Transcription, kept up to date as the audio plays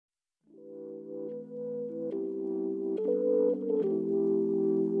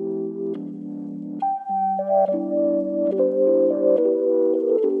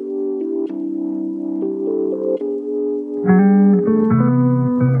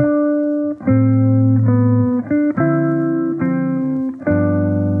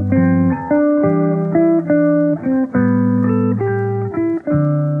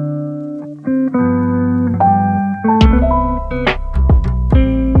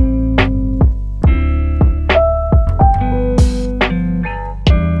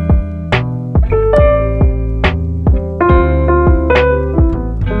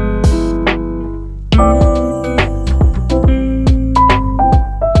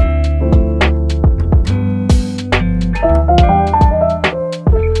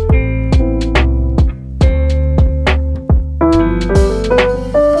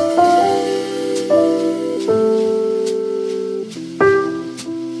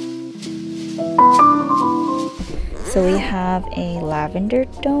So we have a lavender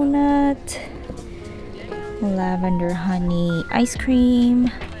donut, lavender honey ice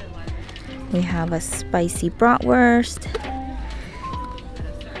cream. We have a spicy bratwurst,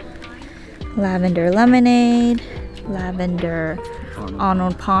 lavender lemonade, lavender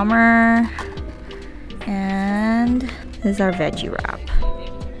Arnold Palmer, and this is our veggie wrap.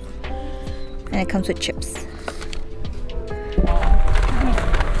 And it comes with chips.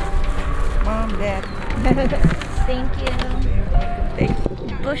 Mom, Dad. Thank you. Thank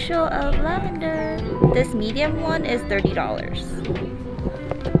you. Bushel of lavender. This medium one is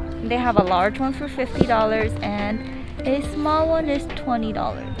 $30. They have a large one for $50 and a small one is $20.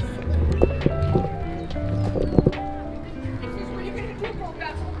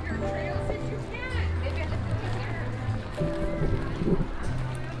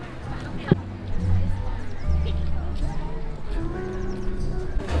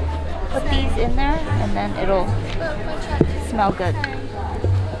 Put these in there and then it'll smell good.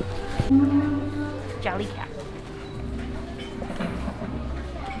 Jelly cat.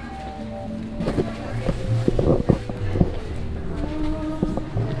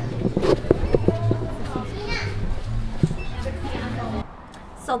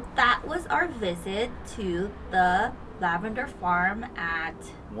 So that was our visit to the lavender farm at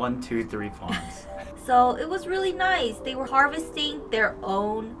 123 Farms. So it was really nice. They were harvesting their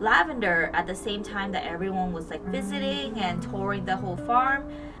own lavender at the same time that everyone was like visiting and touring the whole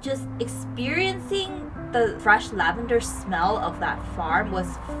farm. Just experiencing the fresh lavender smell of that farm was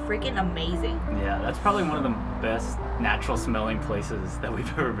freaking amazing. Yeah, that's probably one of the best natural smelling places that we've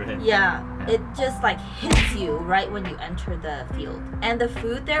ever been. Yeah, it just like hits you right when you enter the field. And the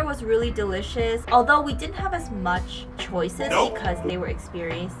food there was really delicious. Although we didn't have as much choices because they were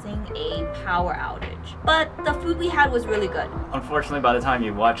experiencing a power outage. But the food we had was really good. Unfortunately, by the time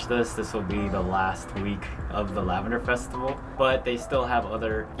you watch this will be the last week of the Lavender Festival. But they still have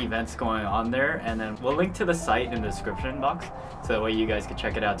other events going on there. And then we'll link to the site in the description box so that way you guys can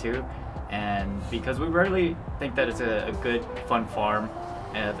check it out too. And because we really think that it's a good fun farm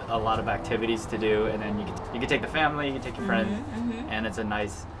and a lot of activities to do, and then you can take the family, you can take your friends, and it's a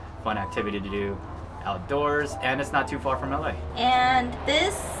nice fun activity to do outdoors, and it's not too far from LA. And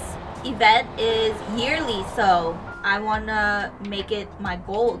this event is yearly, so I want to make it my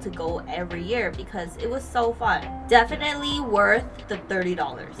goal to go every year because it was so fun. Definitely worth the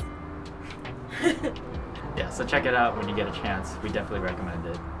 $30. Yeah, so check it out when you get a chance. We definitely recommend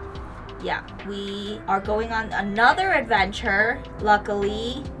it. Yeah, we are going on another adventure.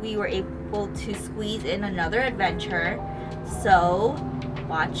 Luckily, we were able to squeeze in another adventure. So,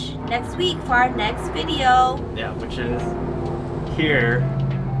 watch next week for our next video. Yeah, which is here.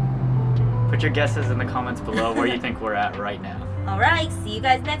 Put your guesses in the comments below where you think we're at right now. Alright, see you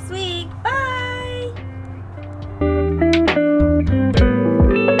guys next week.